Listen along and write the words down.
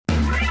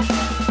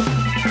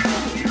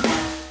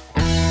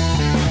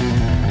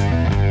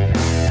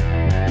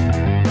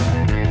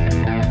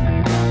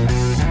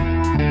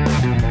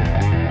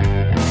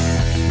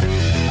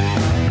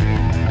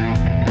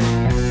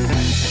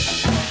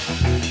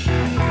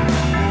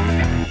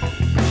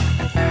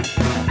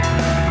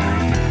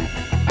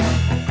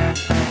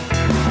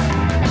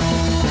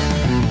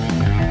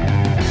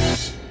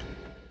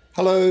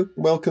Hello,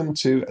 welcome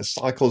to a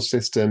Cycle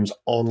Systems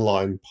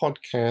online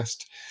podcast.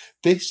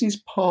 This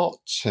is part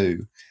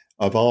 2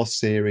 of our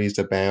series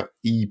about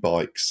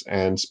e-bikes,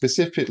 and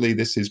specifically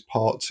this is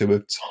part 2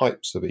 of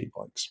types of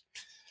e-bikes.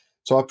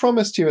 So I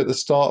promised you at the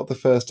start of the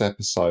first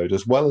episode,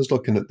 as well as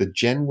looking at the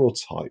general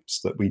types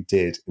that we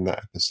did in that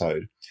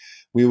episode,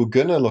 we were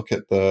going to look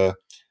at the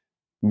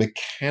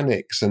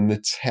mechanics and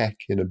the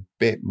tech in a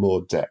bit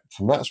more depth,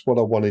 and that's what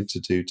I wanted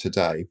to do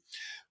today.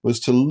 Was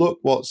to look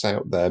what's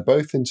out there,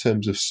 both in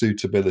terms of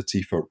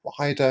suitability for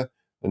rider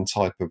and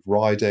type of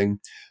riding,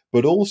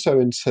 but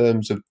also in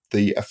terms of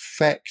the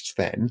effect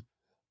then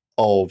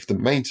of the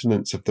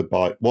maintenance of the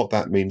bike, what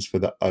that means for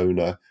the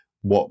owner,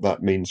 what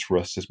that means for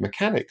us as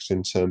mechanics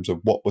in terms of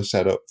what we're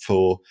set up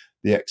for,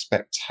 the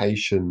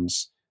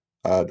expectations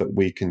that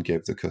we can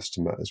give the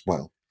customer as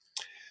well.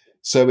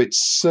 So it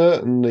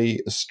certainly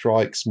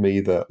strikes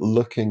me that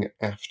looking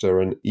after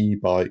an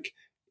e-bike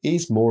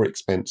is more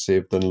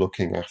expensive than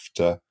looking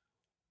after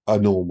a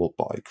normal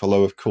bike.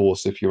 Although, of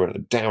course, if you're in a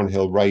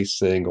downhill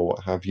racing or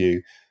what have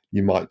you,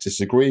 you might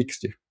disagree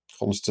because you're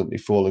constantly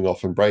falling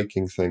off and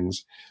breaking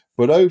things.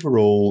 But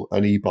overall,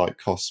 an e-bike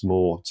costs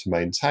more to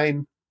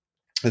maintain.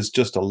 There's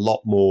just a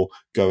lot more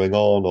going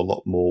on, a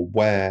lot more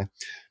wear,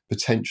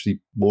 potentially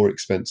more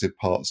expensive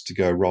parts to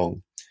go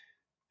wrong.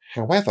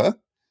 However,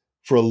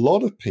 for a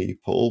lot of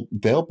people,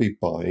 they'll be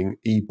buying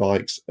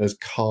e-bikes as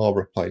car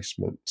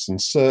replacements,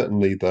 and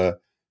certainly the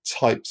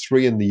Type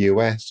 3 in the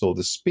US or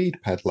the Speed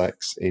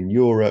Pedelecs in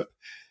Europe,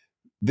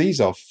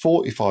 these are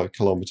 45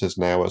 kilometers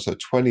an hour, so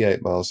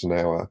 28 miles an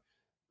hour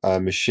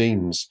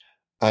machines,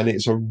 and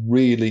it's a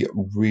really,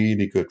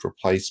 really good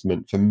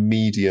replacement for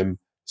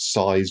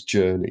medium-sized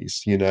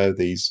journeys,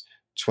 these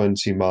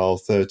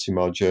 20-mile,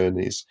 30-mile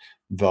journeys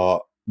that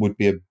would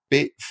be a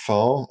bit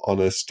far on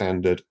a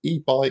standard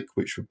e-bike,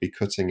 which would be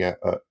cutting out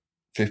at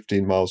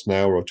 15 miles an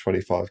hour or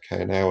 25k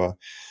an hour.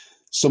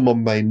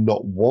 Someone may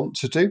not want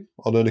to do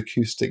on an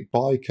acoustic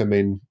bike. I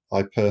mean,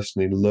 I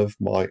personally love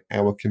my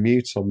hour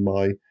commute on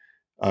my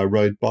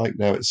road bike.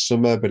 Now it's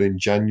summer, but in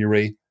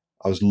January,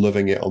 I was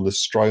loving it on the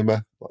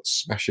Stroma, like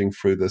smashing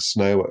through the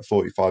snow at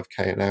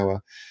 45k an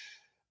hour.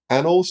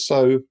 And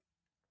also,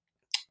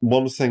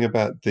 one thing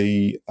about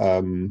the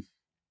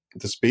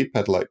Speed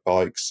Pedelec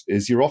bikes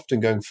is you're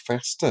often going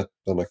faster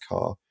than a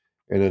car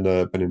in an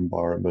urban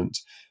environment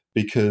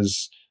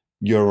because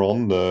you're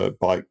on the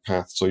bike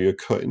paths or you're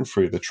cutting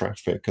through the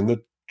traffic, and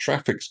the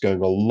traffic's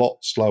going a lot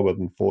slower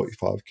than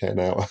 45k an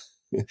hour,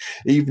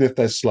 even if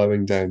they're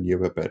slowing down you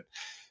a bit.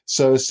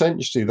 So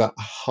essentially that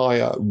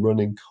higher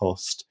running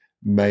cost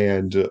may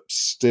end up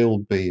still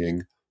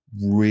being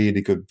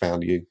really good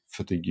value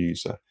for the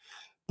user.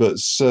 But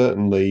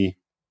certainly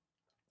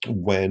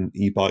when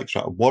e-bikes are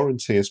out of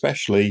warranty,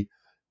 especially,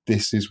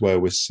 this is where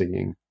we're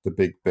seeing the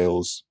big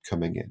bills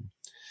coming in.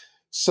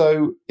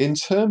 So in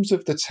terms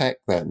of the tech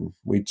then,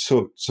 we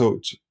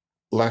talked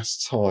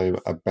last time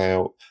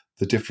about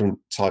the different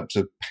types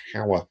of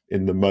power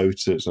in the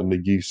motors and the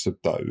use of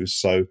those.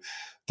 So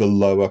the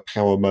lower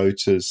power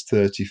motors,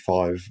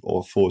 35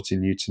 or 40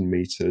 Newton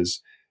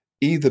meters,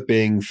 either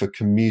being for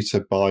commuter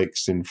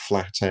bikes in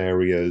flat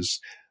areas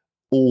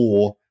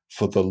or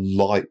for the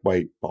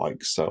lightweight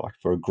bikes, so like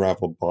for a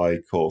gravel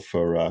bike or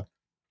for a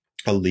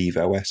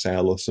Levo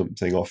SL or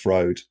something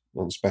off-road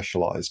on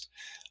Specialized,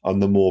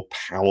 and the more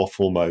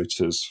powerful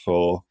motors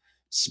for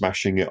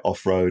smashing it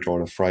off-road or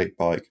on a freight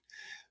bike.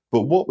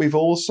 But what we've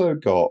also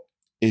got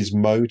is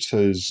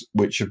motors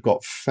which have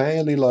got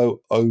fairly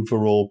low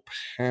overall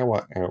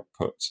power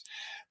output,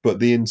 but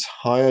the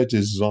entire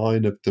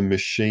design of the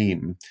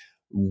machine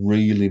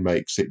really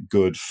makes it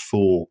good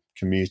for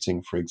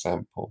commuting, for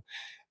example.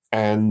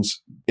 And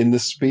in the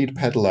Speed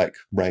Pedelec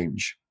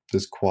range,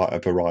 there's quite a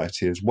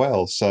variety as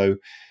well. So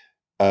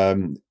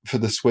for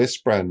the Swiss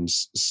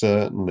brands,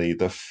 certainly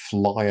the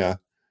Flyer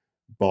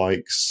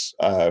bikes,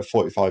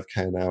 45k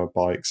an hour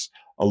bikes,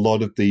 a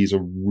lot of these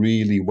are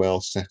really well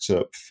set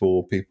up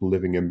for people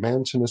living in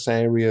mountainous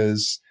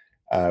areas,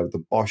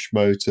 the Bosch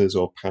motors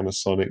or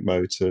Panasonic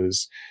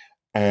motors,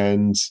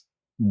 and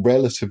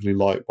relatively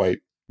lightweight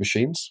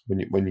machines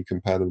when you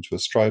compare them to a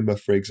Stroma,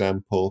 for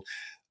example,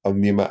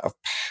 and the amount of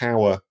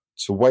power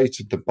to weight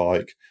of the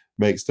bike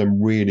makes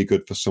them really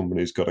good for someone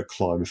who's got to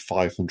climb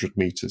 500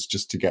 meters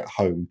just to get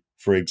home,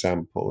 for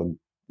example.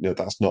 And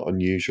that's not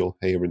unusual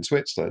here in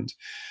Switzerland.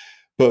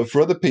 But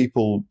for other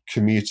people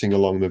commuting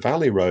along the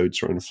valley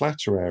roads or in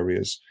flatter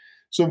areas,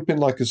 something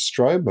like a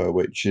Stroma,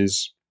 which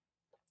is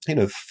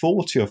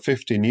 40 or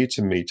 50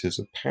 Newton meters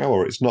of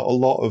power, it's not a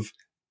lot of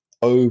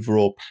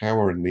overall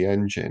power in the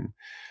engine.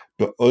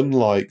 But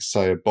unlike,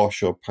 say, a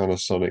Bosch or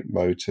Panasonic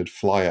motored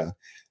Flyer,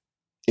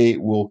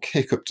 it will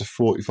kick up to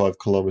 45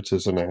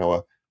 kilometers an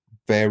hour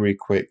very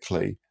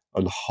quickly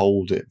and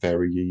hold it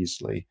very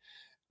easily.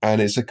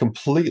 And it's a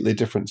completely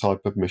different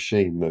type of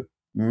machine. The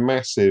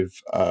massive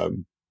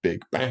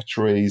big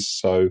batteries,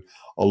 so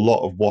a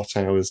lot of watt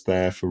hours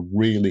there for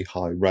really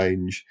high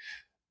range.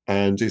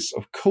 And it's,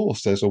 of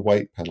course, there's a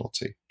weight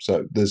penalty.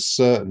 So there's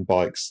certain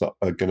bikes that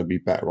are going to be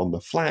better on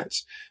the flat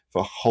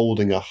for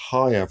holding a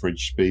high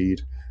average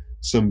speed,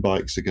 Some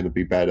bikes are going to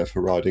be better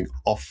for riding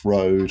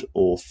off-road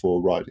or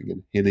for riding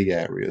in hilly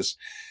areas.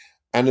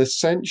 And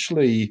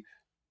essentially,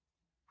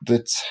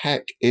 the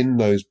tech in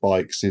those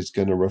bikes is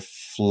going to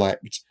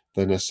reflect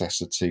the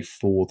necessity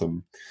for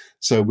them.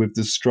 So with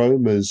the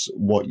Stromas,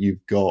 what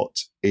you've got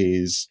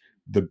is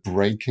the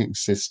braking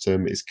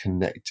system is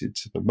connected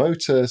to the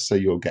motor, so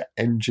you'll get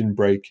engine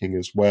braking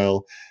as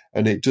well.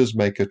 And it does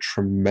make a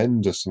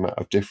tremendous amount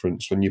of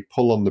difference. When you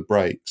pull on the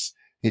brakes,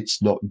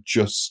 it's not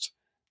just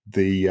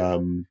the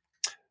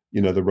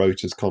the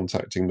rotors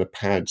contacting the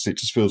pads. It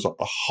just feels like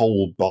the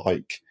whole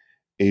bike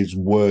is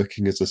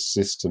working as a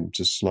system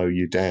to slow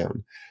you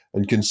down.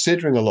 And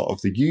considering a lot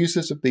of the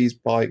users of these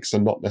bikes are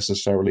not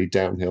necessarily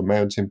downhill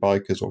mountain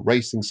bikers or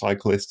racing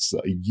cyclists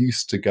that are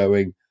used to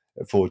going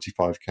at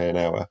 45k an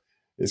hour,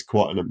 it's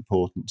quite an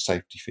important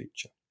safety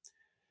feature.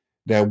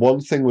 Now,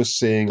 one thing we're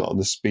seeing on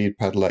the speed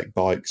pedelec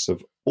bikes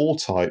of all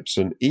types,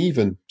 and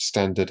even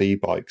standard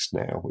e-bikes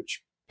now,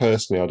 which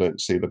personally I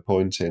don't see the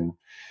point in,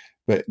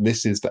 but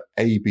this is the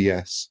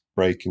ABS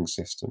braking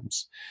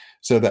systems.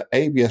 So the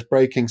ABS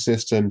braking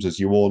systems, as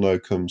you all know,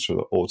 comes from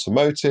the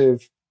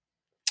automotive.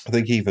 I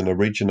think even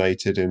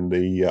originated in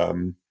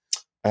the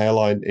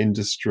airline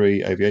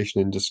industry,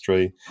 aviation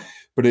industry,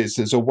 but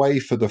it's a way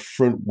for the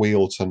front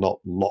wheel to not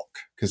lock,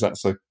 because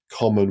that's a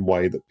common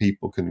way that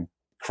people can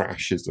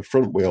crash, is the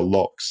front wheel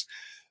locks,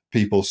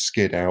 people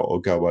skid out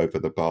or go over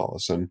the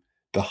bars, and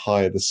the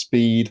higher the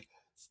speed,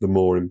 the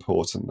more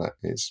important that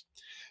is.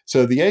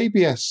 So the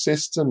ABS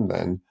system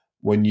then,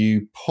 when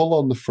you pull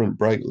on the front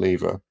brake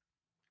lever,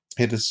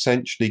 it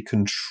essentially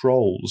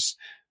controls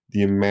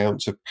the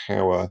amount of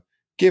power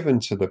given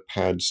to the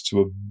pads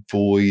to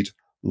avoid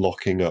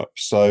locking up.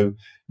 So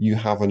you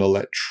have an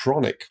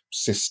electronic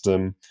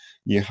system,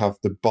 you have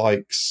the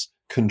bike's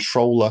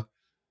controller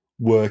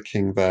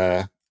working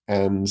there,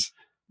 and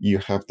you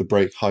have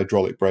the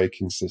hydraulic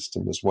braking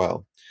system as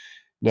well.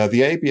 Now,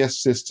 the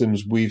ABS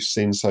systems we've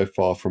seen so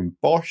far from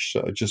Bosch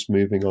that are just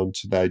moving on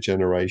to their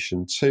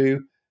generation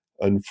 2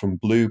 and from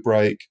Blue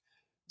Brake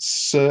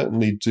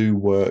certainly do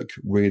work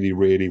really,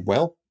 really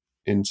well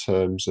in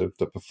terms of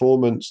the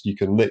performance. You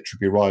can literally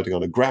be riding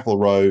on a gravel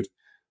road,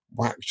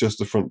 whack just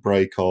the front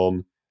brake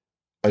on,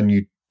 and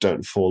you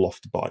don't fall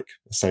off the bike,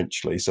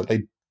 essentially. So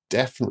they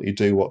definitely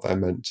do what they're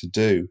meant to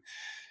do.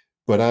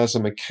 But as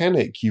a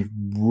mechanic, you've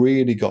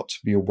really got to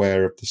be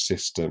aware of the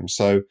system.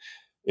 So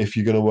if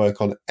you're going to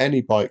work on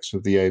any bikes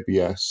with the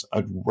ABS,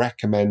 I'd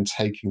recommend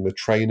taking the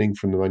training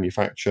from the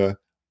manufacturer.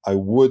 I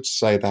would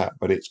say that,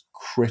 but it's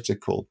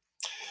critical.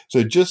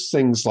 So just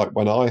things like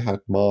when I had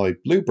my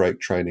Blue Brake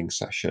training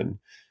session,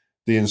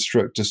 the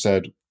instructor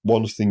said,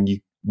 one thing you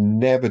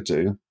never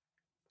do,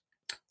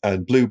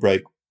 and Blue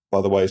Brake,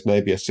 by the way, is an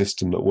ABS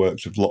system that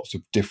works with lots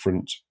of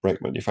different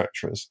brake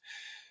manufacturers,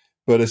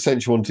 but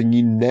essentially one thing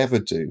you never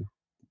do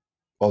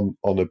on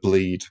a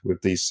bleed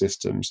with these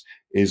systems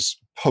is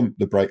pump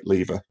the brake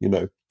lever,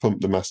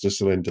 pump the master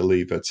cylinder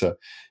lever to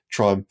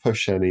try and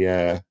push any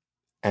air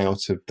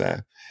out of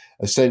there.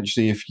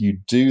 Essentially, if you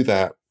do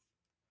that,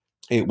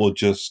 it will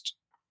just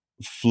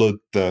flood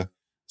the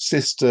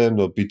system.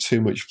 There'll be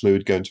too much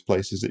fluid going to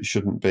places it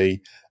shouldn't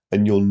be,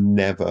 and you'll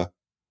never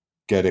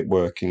get it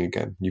working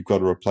again. You've got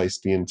to replace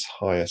the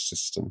entire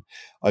system.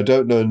 I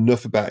don't know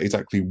enough about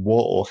exactly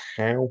what or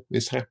how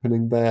is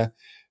happening there,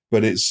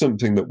 but it's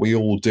something that we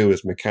all do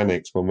as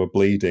mechanics when we're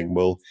bleeding.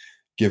 We'll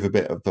give a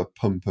bit of a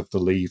pump of the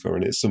lever,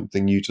 and it's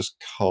something you just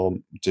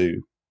can't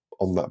do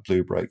on that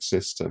Blue Brake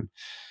system.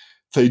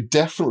 They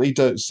definitely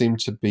don't seem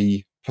to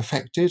be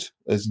perfected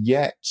as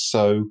yet,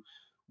 so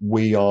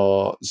we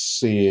are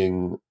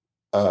seeing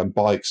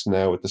bikes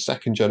now with the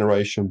second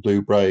generation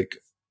Blue Brake,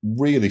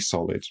 really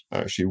solid,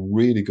 actually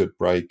really good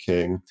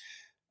braking.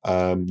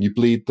 You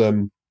bleed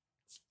them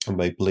and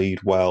they bleed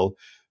well,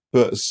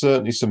 but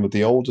certainly some of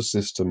the older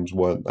systems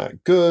weren't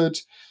that good.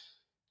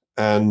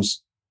 And,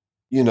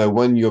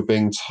 when you're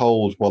being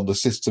told, well, the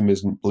system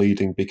isn't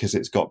bleeding because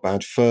it's got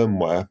bad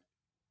firmware,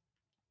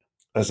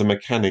 as a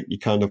mechanic, you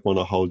kind of want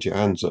to hold your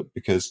hands up,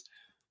 because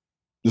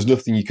there's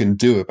nothing you can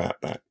do about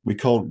that. We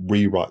can't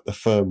rewrite the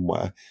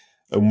firmware.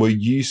 And we're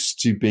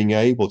used to being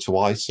able to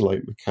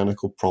isolate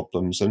mechanical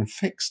problems and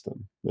fix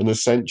them. And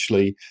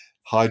essentially,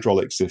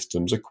 hydraulic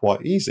systems are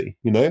quite easy.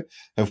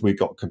 Have we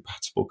got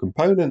compatible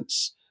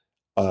components?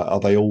 Are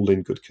they all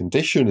in good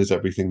condition? Is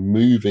everything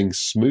moving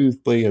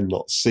smoothly and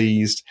not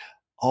seized?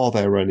 Are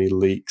there any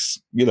leaks?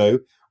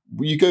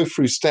 You go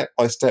through step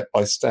by step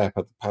by step,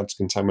 are the pads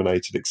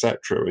contaminated,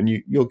 etc., and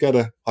you'll get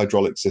a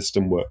hydraulic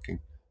system working,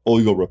 or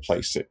you'll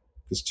replace it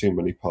because too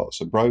many parts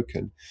are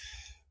broken.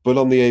 But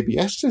on the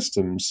ABS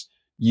systems,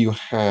 you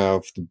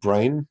have the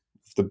brain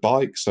of the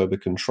bike, so the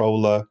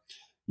controller,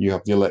 you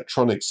have the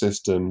electronic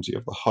systems, you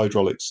have the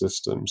hydraulic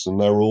systems, and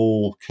they're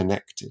all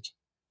connected.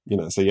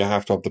 So you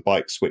have to have the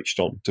bike switched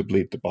on to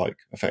bleed the bike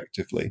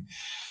effectively.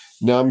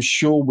 Now, I'm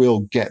sure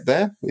we'll get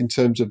there in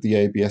terms of the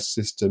ABS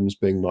systems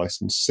being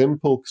nice and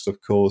simple, because, of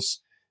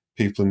course,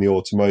 people in the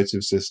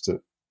automotive system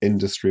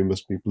industry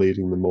must be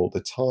bleeding them all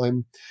the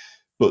time.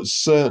 But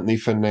certainly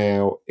for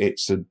now,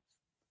 it's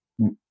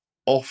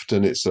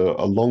often it's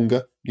a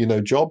longer,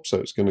 job, so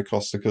it's going to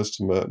cost the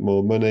customer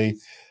more money.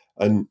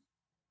 And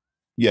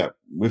yeah,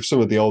 with some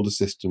of the older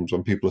systems,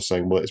 when people are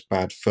saying, well, it's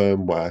bad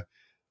firmware,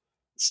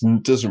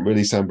 it doesn't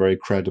really sound very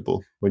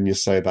credible when you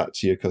say that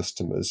to your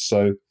customers.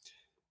 So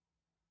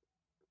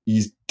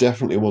you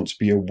definitely want to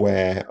be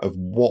aware of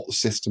what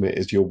system it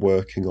is you're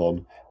working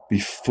on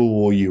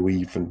before you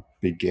even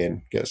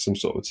begin. Get some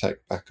sort of tech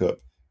backup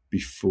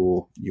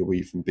before you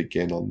even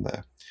begin on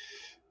there.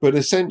 But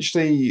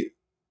essentially,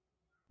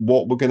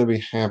 what we're going to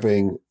be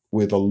having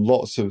with a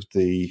lot of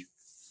the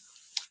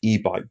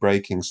e-bike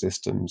braking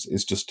systems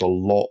is just a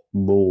lot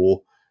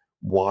more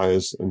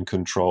wires and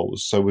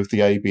controls. So with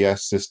the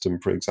ABS system,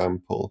 for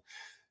example,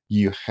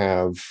 you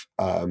have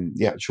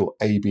the actual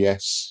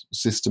ABS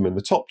system in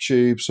the top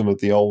tube. Some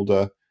of the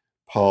older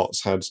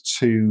parts had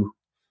two,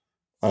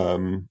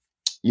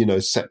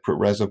 separate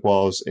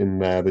reservoirs in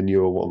there. The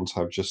newer ones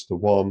have just the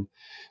one.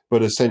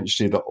 But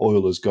essentially, the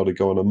oil has got to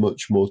go on a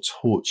much more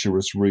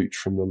tortuous route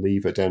from the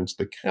lever down to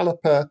the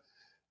caliper.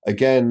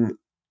 Again,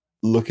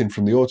 looking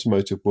from the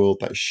automotive world,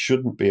 that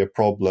shouldn't be a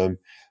problem.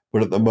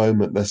 But at the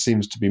moment, there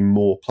seems to be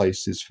more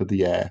places for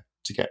the air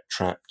to get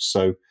trapped.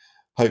 So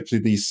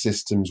hopefully these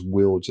systems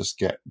will just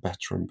get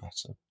better and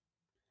better.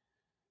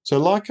 So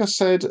like I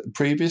said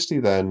previously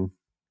then,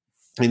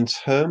 in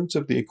terms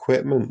of the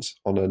equipment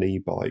on an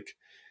e-bike,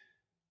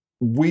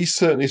 we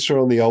certainly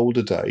saw on the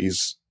older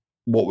days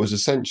what was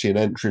essentially an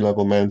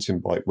entry-level mountain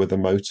bike with a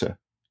motor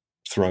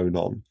thrown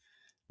on,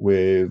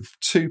 with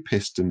two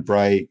piston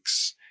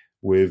brakes,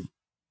 with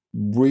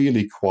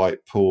really quite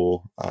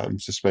poor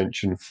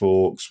suspension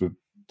forks, with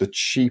the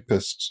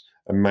cheapest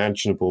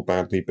imaginable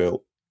badly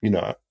built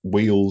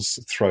wheels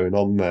thrown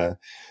on there.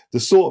 The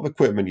sort of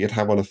equipment you'd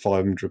have on a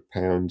 £500,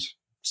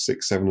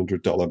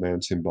 $600-700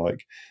 mountain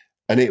bike.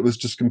 And it was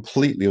just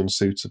completely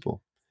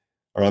unsuitable.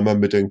 I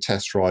remember doing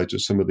test rides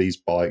with some of these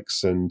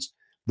bikes and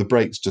the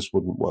brakes just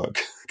wouldn't work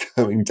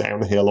going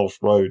downhill,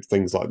 off-road,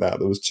 things like that.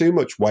 There was too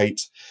much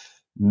weight,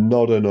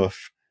 not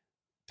enough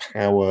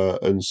power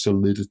and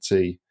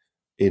solidity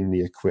in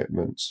the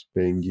equipment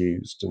being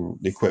used. And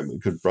the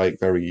equipment could break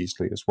very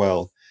easily as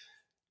well.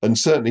 And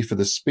certainly for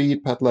the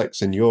speed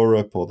pedelecs in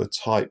Europe or the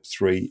Type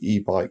 3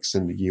 e-bikes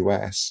in the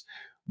US,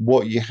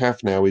 what you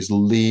have now is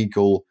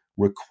legal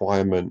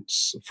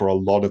requirements for a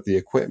lot of the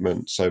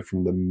equipment. So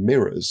from the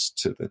mirrors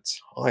to the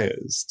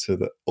tires to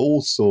the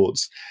all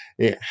sorts,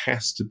 it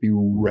has to be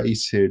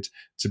rated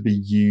to be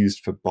used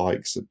for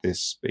bikes at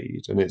this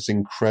speed. And it's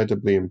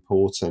incredibly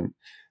important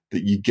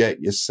that you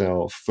get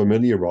yourself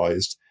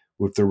familiarized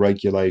with the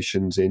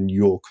regulations in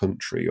your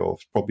country or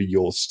probably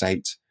your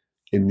state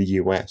in the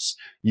US.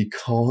 You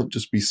can't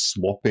just be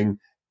swapping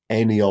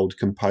any old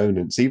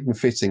components, even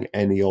fitting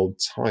any old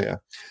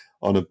tire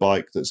on a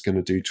bike that's going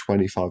to do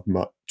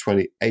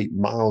 28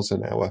 miles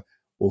an hour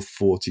or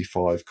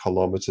 45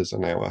 kilometers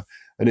an hour.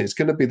 And it's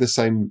going to be the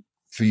same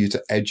for you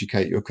to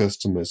educate your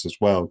customers as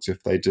well. Because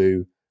if they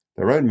do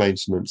their own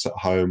maintenance at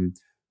home,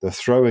 they're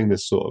throwing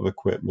this sort of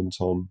equipment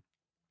on,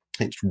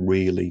 it's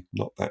really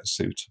not that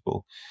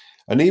suitable.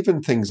 And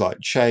even things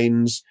like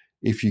chains,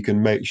 if you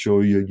can make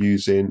sure you're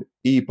using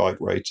e-bike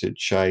rated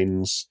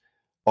chains.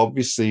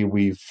 Obviously,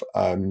 we've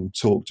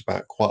talked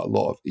about quite a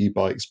lot of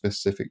e-bike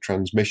specific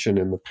transmission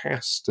in the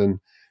past, and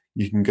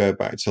you can go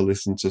back to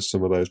listen to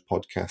some of those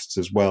podcasts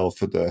as well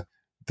for the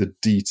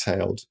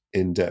detailed,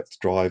 in-depth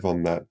drive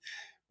on that.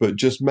 But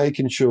just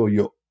making sure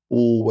you're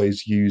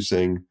always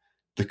using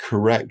the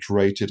correct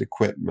rated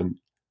equipment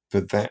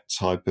for that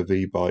type of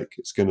e-bike,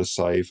 it's going to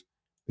save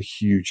a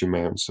huge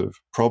amount of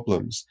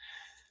problems.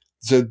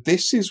 So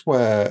this is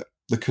where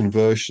the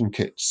conversion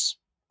kits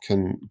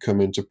can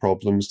come into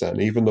problems then,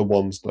 even the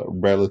ones that are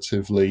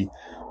relatively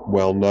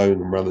well known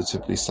and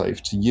relatively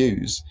safe to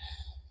use,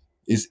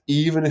 is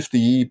even if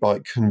the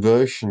e-bike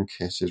conversion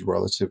kit is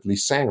relatively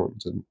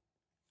sound, and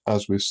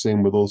as we've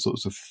seen with all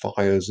sorts of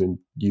fires in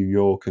New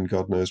York and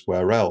God knows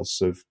where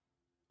else of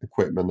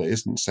equipment that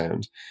isn't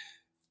sound,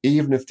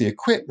 even if the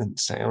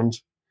equipment's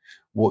sound,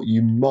 what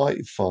you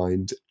might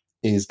find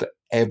is that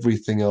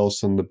everything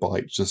else on the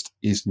bike just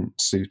isn't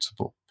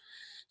suitable.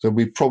 So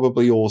we've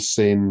probably all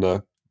seen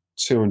the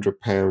 £200,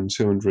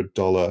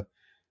 $200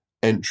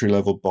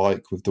 entry-level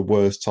bike with the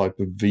worst type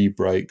of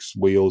V-brakes,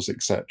 wheels,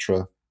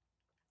 etc.,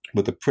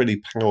 with a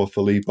pretty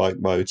powerful e-bike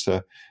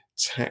motor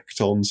tacked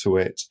onto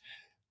it,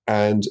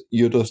 and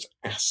you're just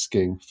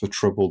asking for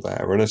trouble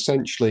there. And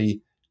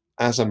essentially,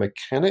 as a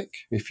mechanic,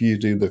 if you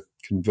do the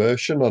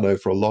conversion, I know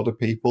for a lot of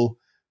people,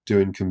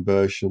 doing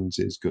conversions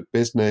is good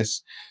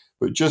business,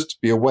 but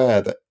just be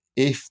aware that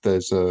if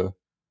there's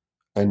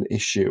an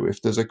issue,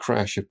 if there's a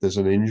crash, if there's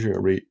an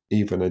injury,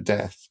 even a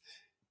death,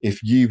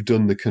 if you've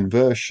done the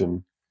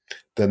conversion,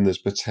 then there's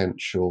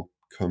potential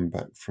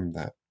comeback from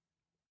that.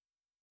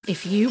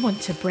 If you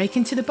want to break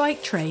into the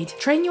bike trade,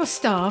 train your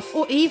staff,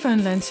 or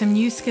even learn some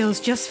new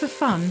skills just for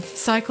fun,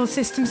 Cycle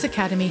Systems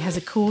Academy has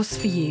a course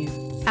for you.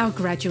 Our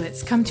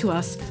graduates come to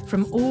us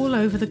from all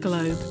over the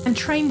globe and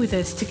train with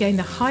us to gain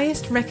the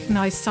highest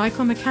recognised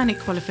cycle mechanic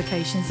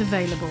qualifications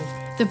available.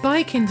 The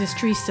bike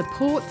industry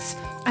supports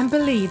and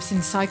believes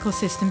in Cycle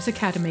Systems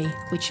Academy,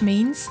 which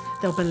means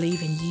they'll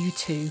believe in you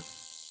too.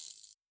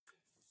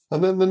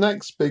 And then the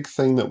next big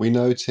thing that we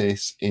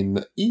notice in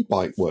the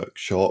e-bike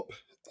workshop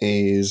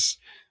is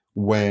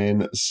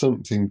when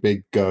something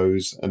big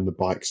goes and the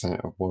bike's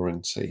out of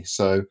warranty.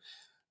 So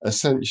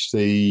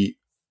essentially,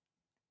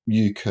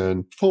 you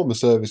can perform a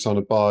service on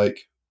a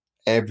bike,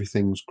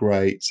 everything's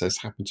great. So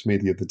this happened to me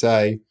the other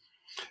day,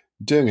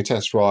 doing a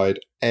test ride,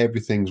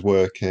 everything's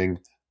working,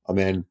 and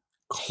then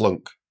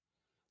clunk,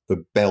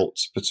 the belt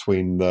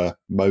between the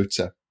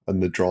motor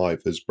and the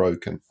drive is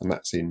broken, and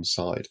that's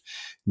inside.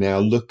 Now,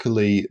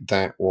 luckily,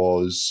 that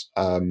was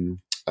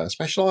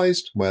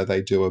specialized, where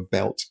they do a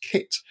belt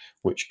kit,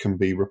 which can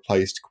be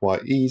replaced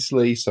quite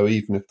easily. So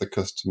even if the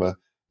customer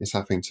is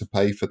having to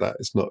pay for that,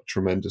 it's not a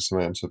tremendous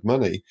amount of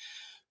money.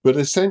 But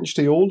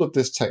essentially, all of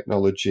this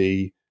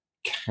technology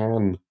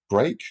can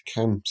break,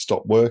 can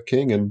stop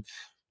working, and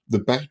the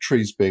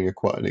batteries being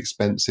quite an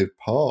expensive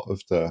part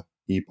of the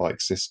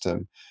e-bike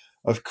system,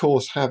 of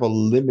course, have a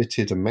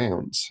limited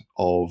amount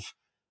of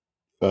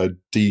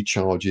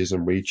decharges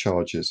and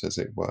recharges, as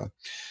it were.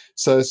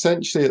 So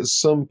essentially, at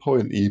some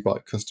point, the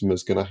e-bike customer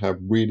is going to have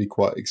really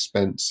quite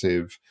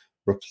expensive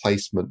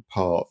replacement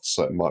parts.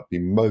 So it might be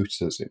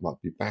motors, it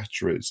might be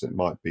batteries, it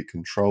might be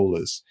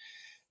controllers.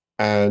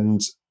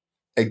 And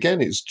again,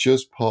 it's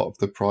just part of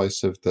the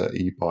price of the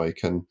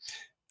e-bike. And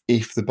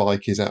if the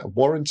bike is out of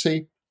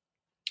warranty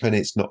and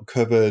it's not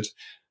covered,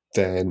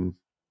 then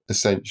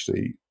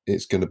essentially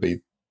it's going to be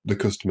the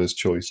customer's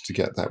choice to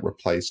get that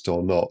replaced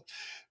or not.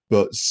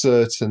 But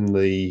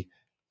certainly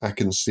I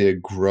can see a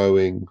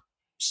growing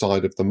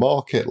side of the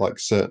market, like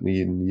certainly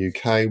in the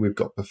UK, we've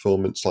got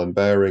Performance Line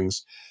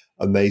Bearings,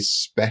 and they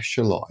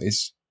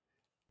specialize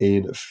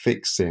in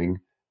fixing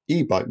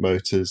e-bike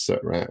motors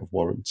that are out of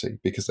warranty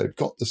because they've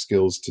got the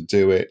skills to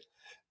do it.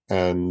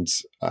 And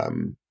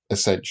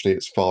essentially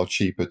it's far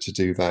cheaper to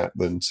do that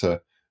than to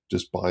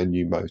just buy a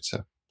new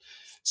motor.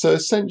 So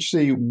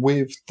essentially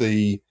with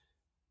the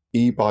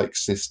e-bike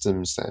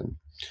systems then,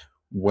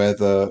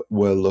 whether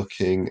we're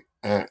looking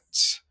at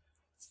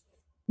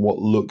what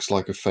looks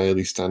like a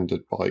fairly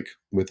standard bike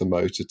with a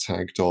motor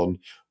tagged on,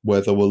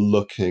 whether we're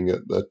looking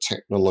at the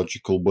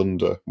technological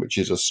wonder, which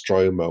is a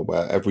Stroma,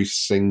 where every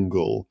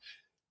single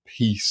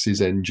piece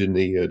is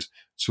engineered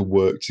to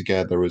work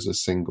together as a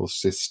single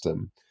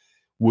system,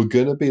 we're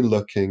going to be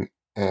looking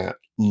at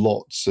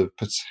lots of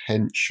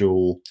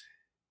potential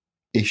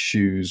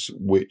issues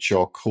which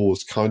are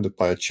caused kind of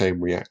by a chain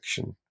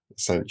reaction,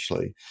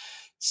 essentially.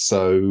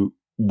 So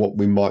what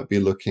we might be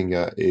looking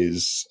at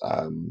is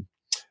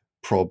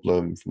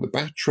problem from the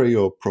battery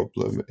or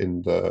problem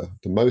in the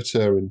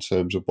motor in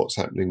terms of what's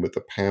happening with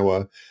the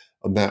power,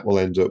 and that will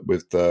end up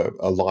with a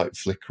light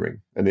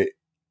flickering, and it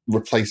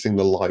replacing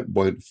the light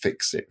won't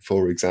fix it.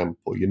 For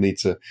example, you need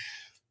to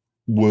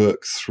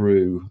work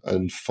through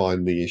and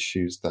find the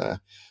issues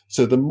there.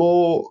 So the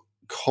more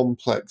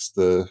complex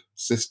the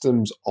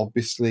systems,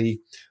 obviously,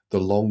 the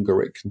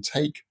longer it can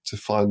take to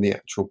find the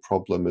actual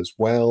problem as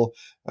well.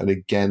 And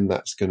again,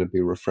 that's going to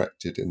be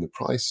reflected in the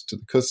price to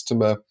the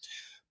customer.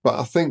 But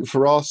I think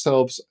for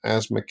ourselves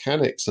as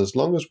mechanics, as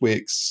long as we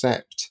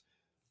accept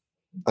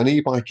an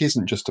e-bike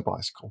isn't just a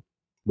bicycle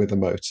with a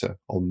motor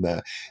on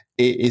there,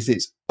 it is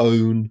its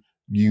own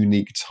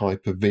unique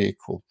type of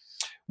vehicle.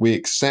 We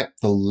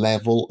accept the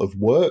level of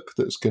work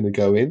that's going to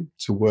go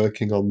into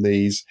working on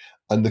these,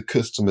 and the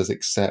customers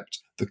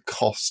accept the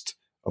cost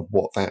of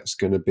what that's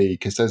going to be,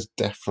 because there's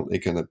definitely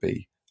going to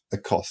be a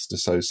cost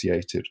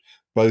associated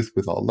both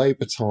with our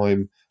labour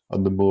time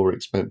and the more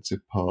expensive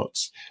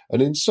parts. And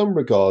in some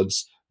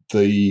regards,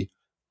 the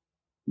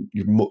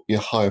your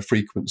higher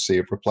frequency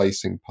of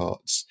replacing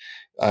parts.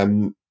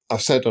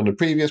 I've said on a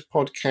previous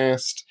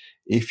podcast,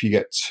 if you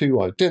get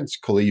two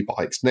identical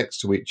e-bikes next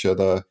to each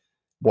other,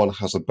 one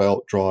has a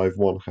belt drive,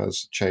 one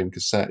has chain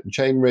cassette and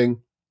chain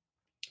ring,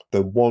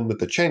 the one with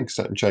the chain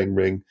cassette and chain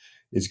ring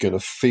is going to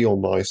feel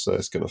nicer,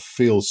 it's going to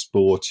feel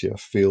sportier,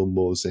 feel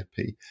more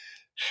zippy.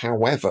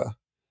 However,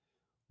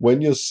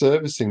 when you're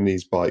servicing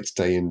these bikes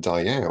day in,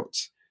 day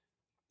out,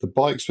 the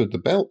bikes with the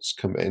belts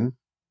come in,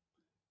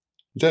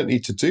 you don't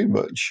need to do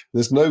much.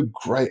 There's no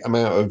great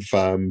amount of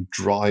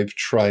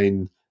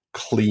drivetrain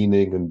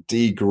cleaning and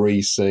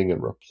degreasing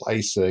and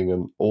replacing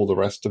and all the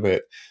rest of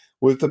it.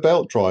 With the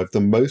belt drive, the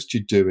most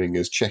you're doing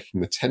is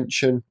checking the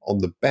tension on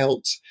the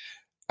belt.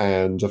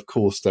 And of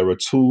course, there are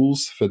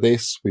tools for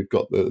this. We've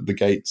got the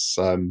Gates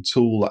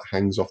tool that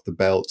hangs off the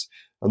belt.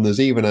 And there's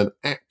even an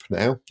app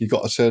now. You've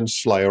got to turn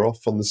Slayer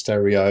off on the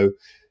stereo.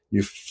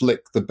 You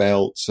flick the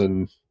belt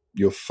and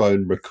your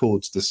phone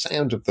records the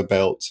sound of the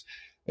belt,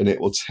 and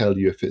it will tell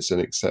you if it's an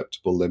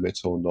acceptable limit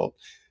or not.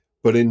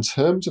 But in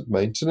terms of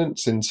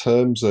maintenance, in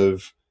terms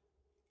of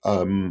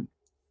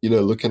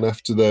looking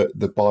after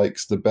the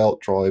bikes, the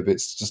belt drive,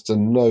 it's just a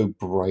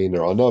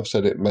no-brainer. I know I've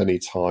said it many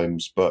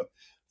times, but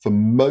for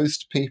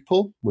most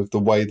people, with the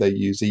way they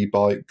use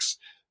e-bikes,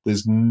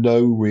 there's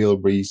no real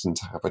reason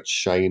to have a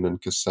chain and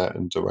cassette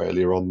and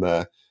derailleur on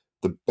there.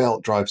 The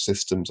belt drive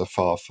systems are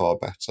far, far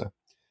better.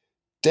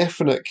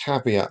 Definite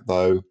caveat,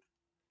 though,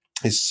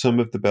 is some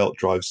of the belt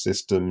drive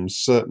systems,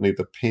 certainly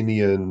the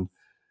pinion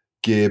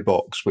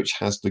gearbox, which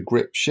has the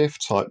grip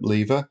shift type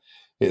lever.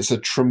 It's a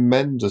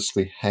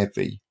tremendously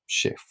heavy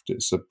shift.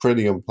 It's a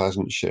pretty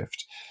unpleasant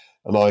shift.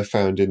 And I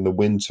found in the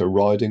winter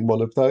riding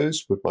one of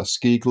those with my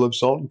ski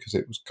gloves on, because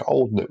it was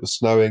cold and it was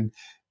snowing,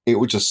 it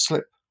would just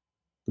slip.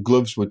 The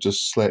gloves would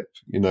just slip,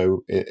 in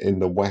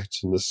the wet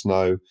and the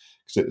snow,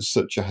 because it was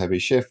such a heavy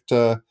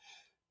shifter.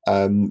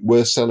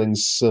 We're selling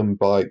some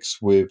bikes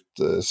with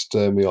the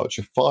Sturmey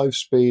Archer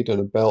 5-speed and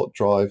a belt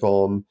drive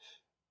on,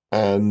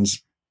 and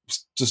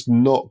just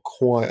not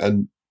quite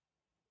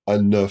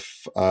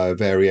enough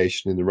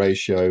variation in the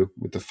ratio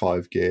with the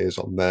 5 gears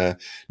on there.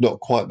 Not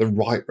quite the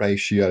right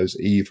ratios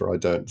either, I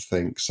don't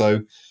think.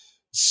 So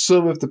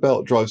some of the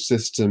belt drive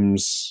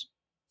systems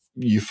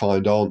you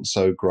find aren't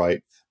so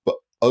great, but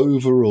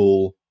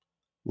overall,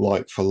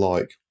 like for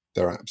like,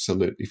 they're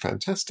absolutely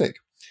fantastic.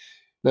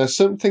 Now,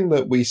 something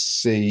that we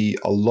see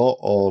a lot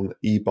on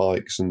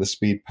e-bikes and the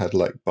speed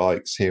pedelec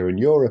bikes here in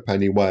Europe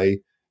anyway,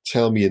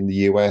 tell me in the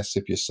US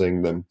if you're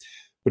seeing them,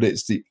 but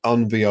it's the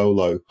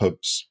Unviolo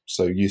hubs,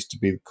 so used to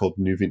be called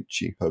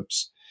Nuvinci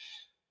hubs.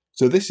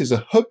 So this is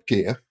a hub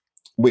gear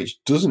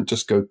which doesn't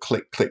just go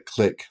click, click,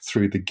 click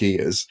through the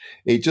gears.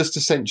 It just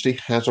essentially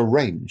has a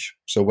range.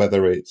 So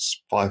whether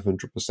it's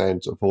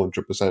 500% or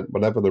 400%,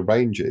 whatever the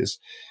range is,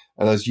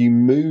 and as you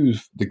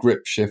move the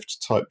grip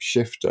shift type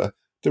shifter,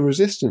 the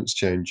resistance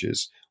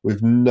changes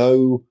with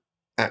no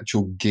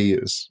actual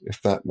gears,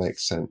 if that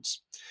makes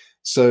sense.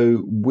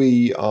 So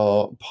we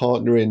are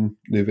partnering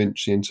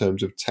Nuvinci in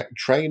terms of tech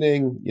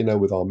training,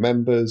 with our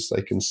members.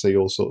 They can see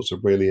all sorts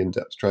of really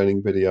in-depth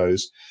training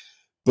videos.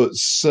 But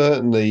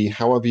certainly,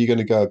 however you're going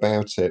to go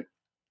about it,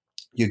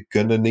 you're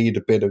going to need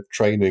a bit of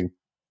training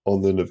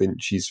on the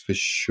Nuvincis for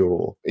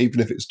sure, even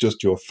if it's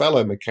just your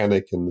fellow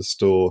mechanic in the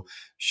store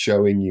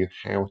showing you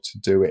how to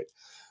do it,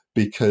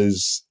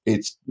 because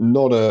it's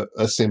not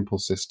a simple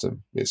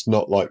system. It's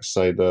not like,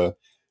 say, the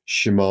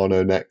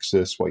Shimano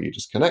Nexus, where you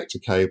just connect a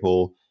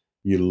cable,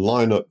 you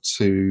line up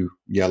 2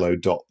 yellow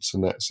dots,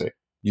 and that's it.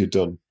 You're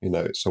done.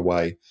 It's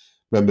away.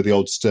 Remember the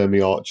old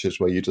Sturmey Archers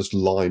where you just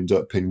lined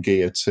up in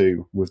gear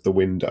 2 with the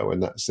window,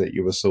 and that's it.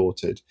 You were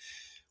sorted.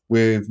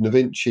 With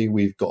Nuvinci,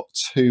 we've got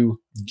 2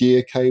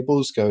 gear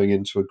cables going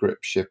into a grip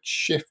shift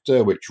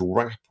shifter, which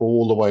wrap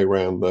all the way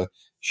around the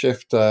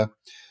shifter,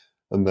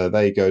 and there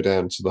they go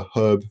down to the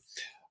hub.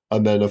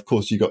 And then, of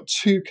course, you've got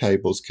 2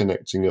 cables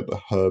connecting at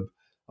the hub,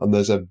 and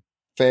there's a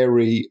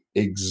very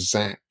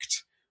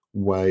exact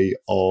way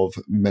of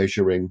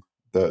measuring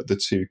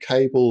the 2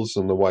 cables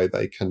and the way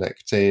they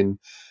connect in.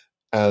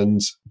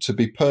 And to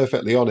be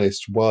perfectly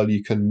honest, while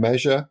you can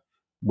measure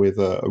with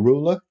a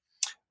ruler,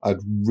 I'd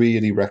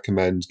really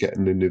recommend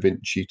getting the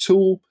Nuvinci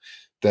tool.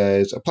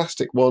 There's a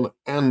plastic one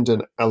and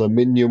an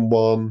aluminium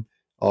one.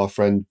 Our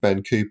friend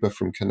Ben Cooper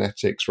from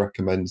Kinetics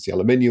recommends the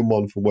aluminium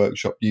one for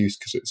workshop use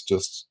because it's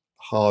just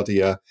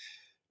hardier.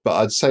 But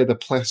I'd say the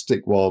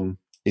plastic one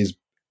is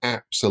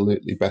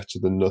absolutely better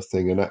than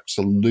nothing and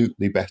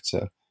absolutely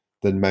better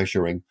than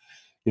measuring.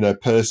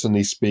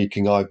 Personally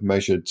speaking, I've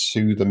measured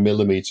to the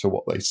millimeter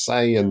what they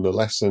say in the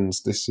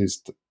lessons. This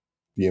is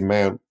the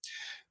amount.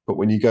 But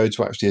when you go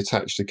to actually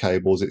attach the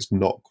cables, it's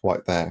not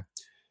quite there.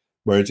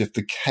 Whereas if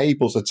the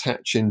cables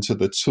attach into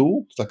the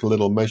tool, it's like a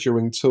little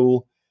measuring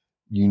tool,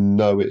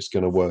 it's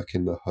going to work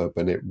in the hub,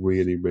 and it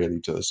really, really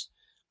does.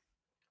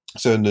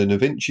 So in the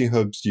Nuvinci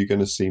hubs, you're going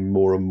to see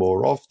more and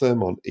more of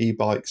them on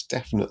e-bikes,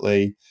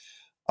 definitely.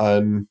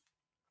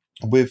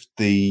 With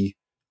the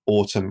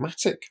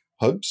automatic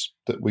hubs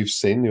that we've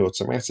seen, the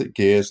automatic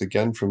gears,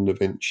 again from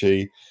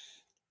Nuvinci,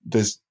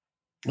 there's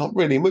not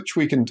really much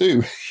we can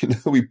do.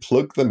 We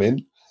plug them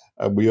in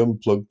and we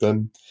unplug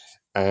them,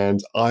 and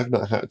I've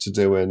not had to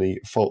do any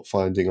fault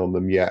finding on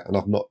them yet, and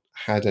I've not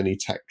had any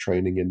tech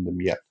training in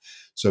them yet.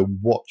 So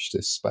watch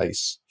this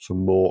space for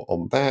more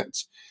on that.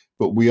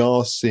 But we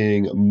are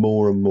seeing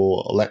more and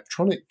more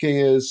electronic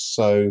gears.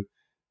 So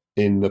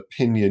in the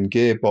pinion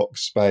gearbox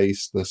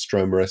space, the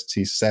Stroma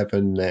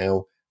ST7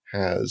 now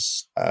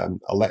has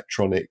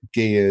electronic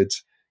geared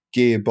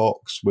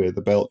gearbox with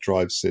a belt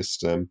drive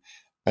system,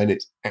 and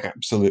it's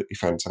absolutely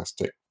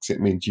fantastic because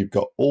it means you've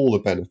got all the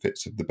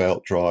benefits of the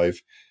belt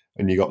drive,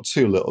 and you've got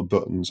 2 little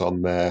buttons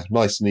on there,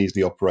 nice and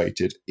easily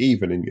operated,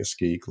 even in your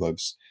ski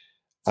gloves,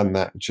 and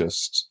that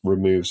just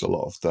removes a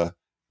lot of the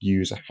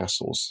user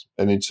hassles.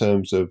 And in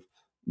terms of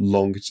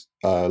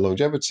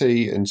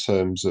longevity, in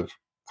terms of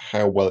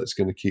how well it's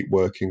going to keep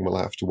working, we'll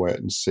have to wait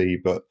and see.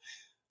 But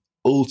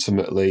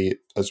ultimately,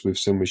 as we've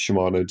seen with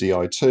Shimano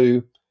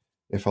Di2,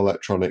 if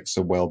electronics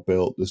are well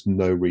built, there's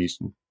no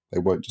reason they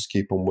won't just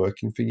keep on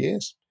working for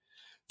years.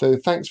 So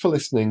thanks for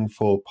listening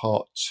for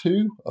part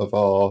 2 of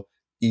our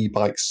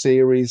e-bike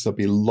series. There'll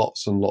be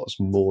lots and lots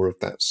more of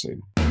that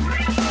soon.